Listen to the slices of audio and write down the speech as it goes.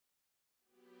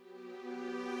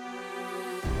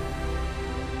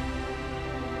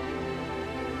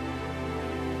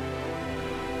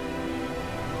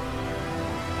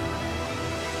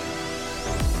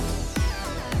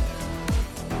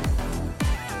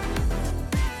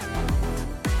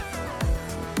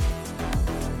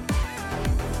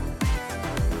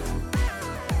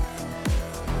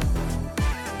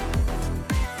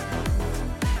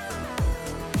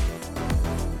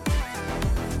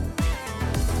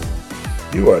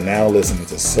You are now listening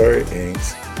to Sir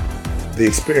Ink's The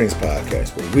Experience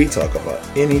Podcast, where we talk about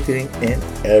anything and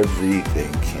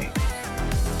everything kink.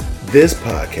 This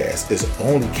podcast is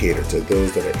only catered to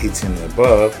those that are 18 and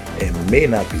above and may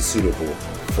not be suitable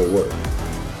for work.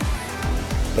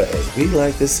 But as we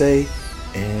like to say,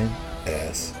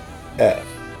 NSF.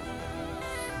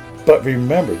 But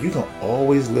remember, you can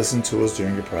always listen to us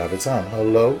during your private time.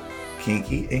 Hello,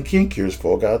 kinky and kinkiers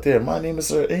folk out there. My name is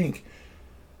Sir Ink.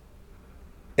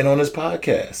 And on this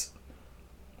podcast,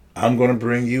 I'm going to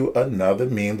bring you another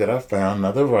meme that I found,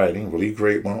 another writing, really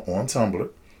great one on Tumblr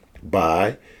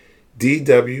by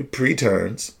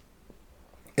dwpreturns.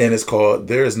 And it's called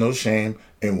There Is No Shame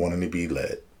in Wanting to Be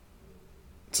Led.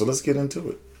 So let's get into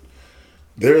it.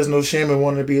 There is no shame in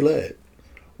wanting to be led.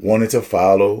 Wanting to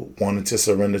follow, wanting to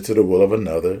surrender to the will of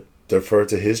another, defer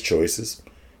to his choices,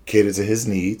 cater to his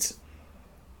needs,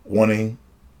 wanting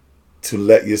to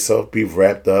let yourself be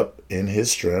wrapped up in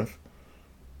his strength.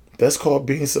 That's called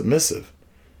being submissive.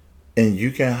 And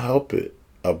you can help it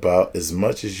about as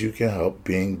much as you can help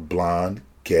being blonde,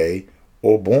 gay,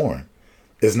 or born.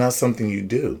 It's not something you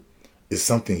do. It's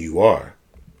something you are.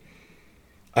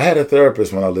 I had a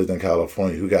therapist when I lived in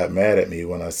California who got mad at me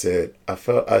when I said I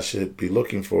felt I should be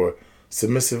looking for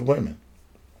submissive women.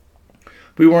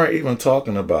 We weren't even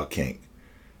talking about kink.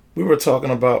 We were talking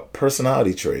about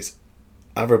personality traits.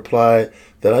 I replied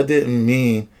that I didn't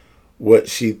mean what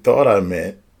she thought I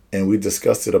meant, and we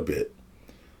discussed it a bit.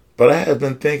 But I have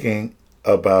been thinking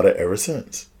about it ever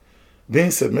since.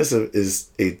 Being submissive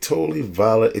is a totally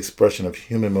valid expression of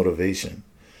human motivation.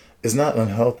 It's not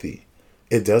unhealthy.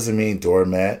 It doesn't mean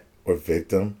doormat or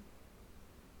victim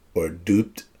or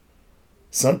duped.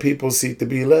 Some people seek to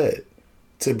be led,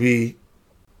 to be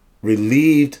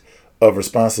relieved of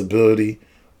responsibility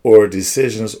or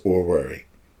decisions or worry.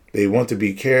 They want to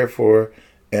be cared for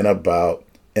and about,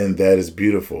 and that is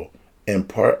beautiful and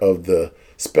part of the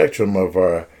spectrum of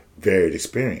our varied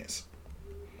experience.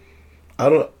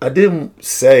 I didn't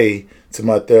say to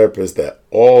my therapist that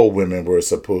all women were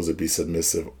supposed to be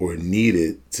submissive or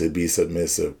needed to be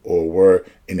submissive or were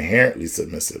inherently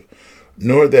submissive,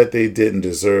 nor that they didn't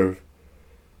deserve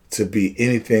to be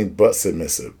anything but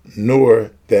submissive,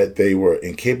 nor that they were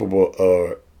incapable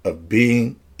of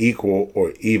being equal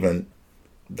or even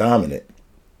dominant.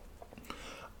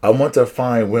 I want to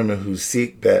find women who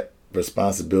seek that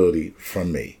responsibility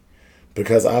from me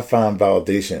because I find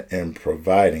validation in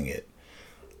providing it.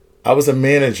 I was a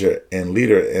manager and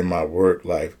leader in my work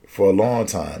life for a long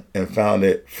time and found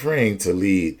it freeing to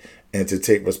lead and to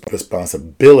take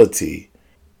responsibility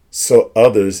so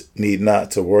others need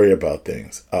not to worry about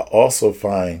things. I also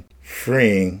find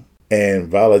freeing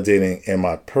and validating in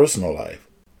my personal life.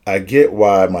 I get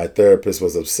why my therapist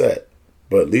was upset,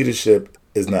 but leadership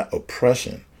is not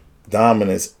oppression.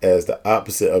 Dominance, as the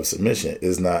opposite of submission,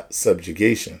 is not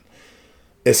subjugation.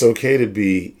 It's okay to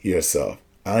be yourself.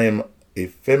 I am a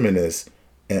feminist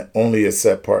and only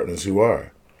accept partners who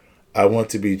are. I want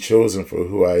to be chosen for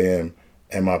who I am,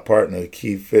 and my partner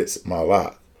key fits my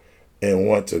lock and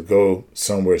want to go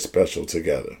somewhere special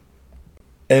together.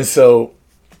 And so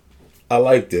I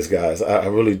like this, guys. I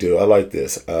really do. I like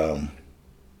this.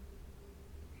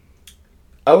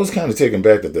 I was kind of taken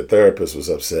back that the therapist was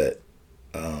upset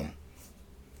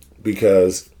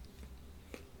because,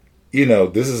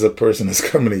 this is a person that's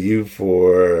coming to you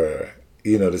for,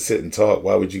 to sit and talk.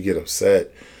 Why would you get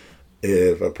upset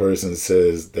if a person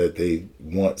says that they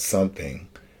want something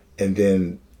and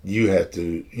then you have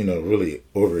to, really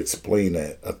over-explain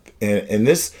that? And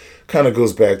this kind of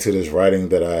goes back to this writing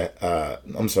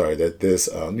that this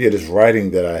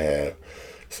writing that I have.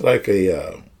 It's like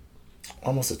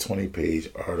almost a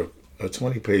 20-page article, a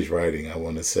 20-page writing, I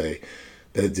want to say,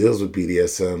 that deals with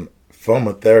BDSM from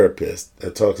a therapist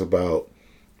that talks about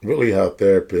really how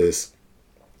therapists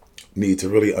need to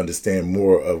really understand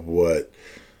more of what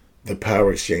the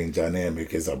power exchange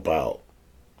dynamic is about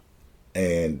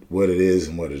and what it is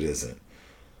and what it isn't.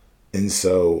 And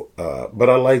so, but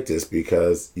I like this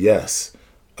because, yes,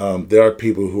 there are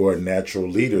people who are natural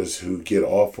leaders who get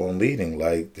off on leading,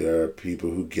 like there are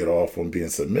people who get off on being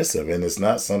submissive. And it's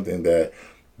not something that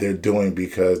they're doing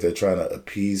because they're trying to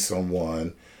appease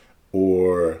someone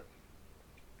or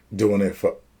doing it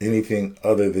for anything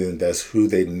other than that's who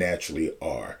they naturally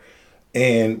are.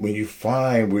 And when you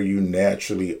find where you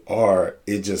naturally are,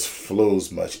 it just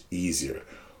flows much easier.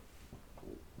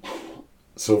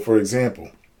 So, for example,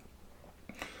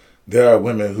 there are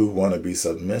women who want to be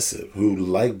submissive, who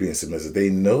like being submissive.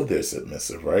 They know they're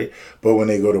submissive, right? But when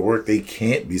they go to work, they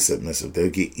can't be submissive.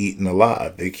 They'll get eaten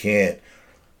alive. They can't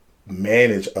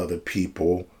manage other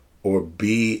people or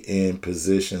be in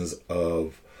positions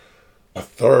of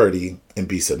authority and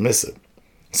be submissive.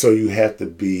 So you have to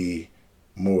be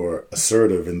more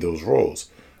assertive in those roles.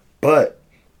 But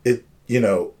it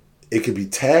could be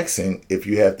taxing if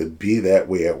you have to be that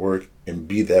way at work and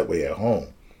be that way at home.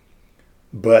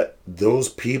 But those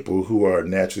people who are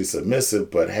naturally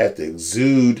submissive but have to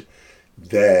exude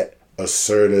that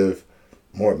assertive,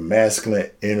 more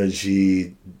masculine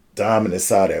energy, dominant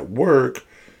side at work,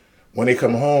 when they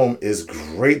come home, it's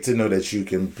great to know that you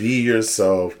can be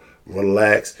yourself,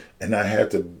 relax, and not have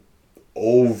to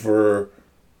over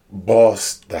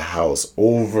boss the house,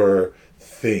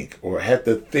 overthink, or have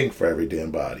to think for every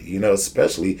damn body,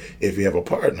 especially if you have a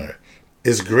partner.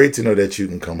 It's great to know that you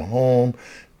can come home,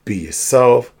 be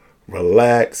yourself,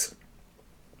 relax,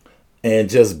 and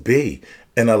just be.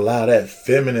 And allow that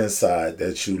feminine side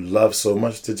that you love so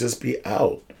much to just be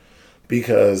out.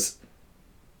 Because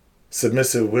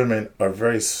submissive women are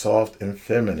very soft and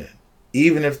feminine.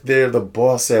 Even if they're the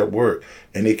boss at work,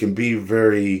 and they can be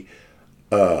very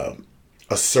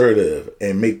assertive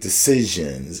and make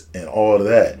decisions and all of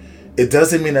that, it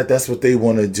doesn't mean that that's what they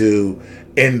want to do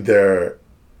in their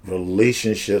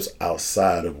relationships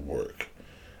outside of work.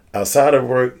 Outside of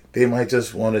work, they might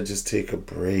just want to just take a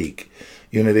break.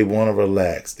 They want to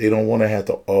relax. They don't want to have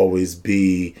to always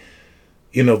be,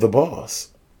 the boss.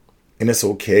 And it's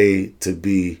okay to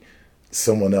be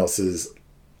someone else's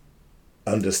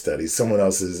understudy, someone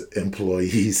else's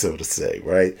employee, so to say,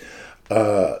 right?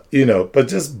 But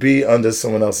just be under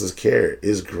someone else's care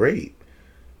is great.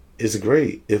 It's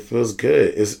great. It feels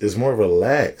good. It's more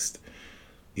relaxed.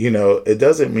 It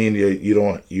doesn't mean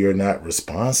you're not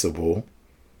responsible.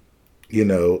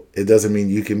 It doesn't mean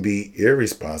you can be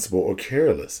irresponsible or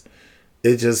careless.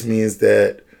 It just means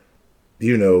that,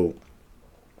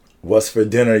 what's for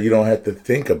dinner, you don't have to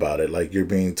think about it. Like you're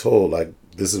being told, like,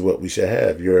 this is what we should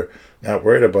have. You're not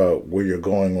worried about where you're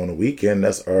going on the weekend.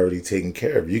 That's already taken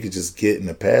care of. You could just get in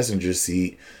the passenger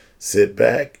seat, sit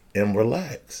back, and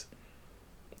relax.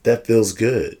 That feels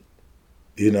good.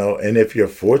 And if you're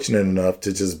fortunate enough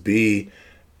to just be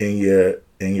in your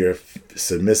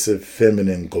submissive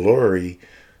feminine glory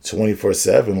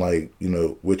 24/7, like,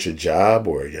 with your job,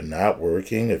 or you're not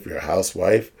working, if you're a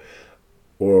housewife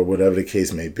or whatever the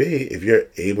case may be, if you're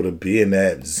able to be in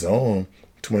that zone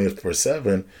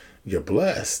 24/7, you're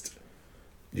blessed,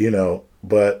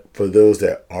 but for those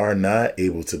that are not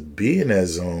able to be in that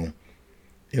zone,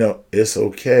 it's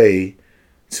okay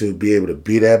to be able to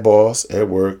be that boss at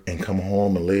work and come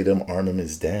home and lay them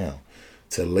ornaments down,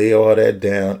 to lay all that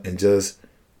down and just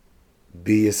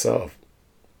be yourself,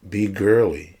 be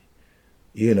girly,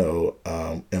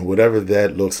 and whatever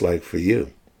that looks like for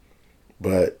you.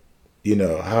 But,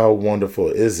 how wonderful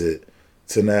is it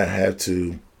to not have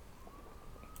to,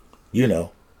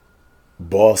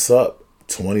 boss up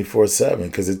 24/7,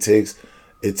 because it takes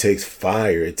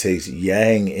fire, it takes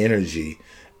yang energy,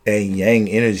 and yang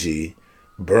energy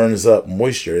burns up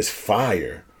moisture. It's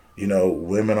fire.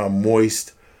 Women are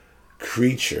moist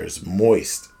creatures,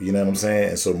 moist. You know what I'm saying?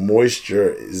 And so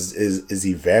moisture is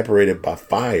evaporated by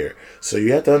fire. So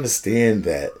you have to understand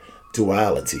that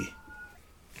duality.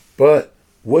 But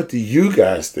what do you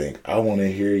guys think? I want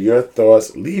to hear your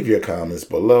thoughts. Leave your comments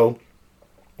below.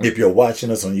 If you're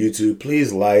watching us on YouTube,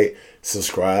 please like,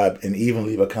 subscribe, and even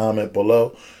leave a comment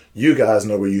below. You guys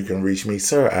know where you can reach me,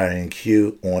 Sir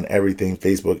INQ, on everything: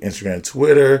 Facebook, Instagram,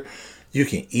 Twitter. You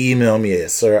can email me at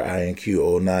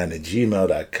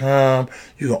sirinq09@gmail.com.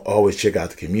 You can always check out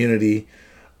the community,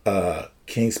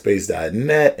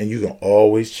 kingspace.net, and you can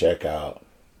always check out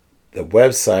the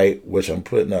website, which I'm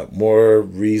putting up more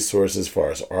resources as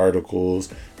far as articles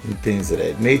and things of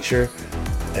that nature,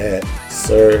 at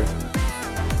sirinq.com.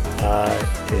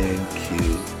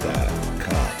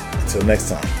 Until next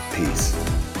time, peace.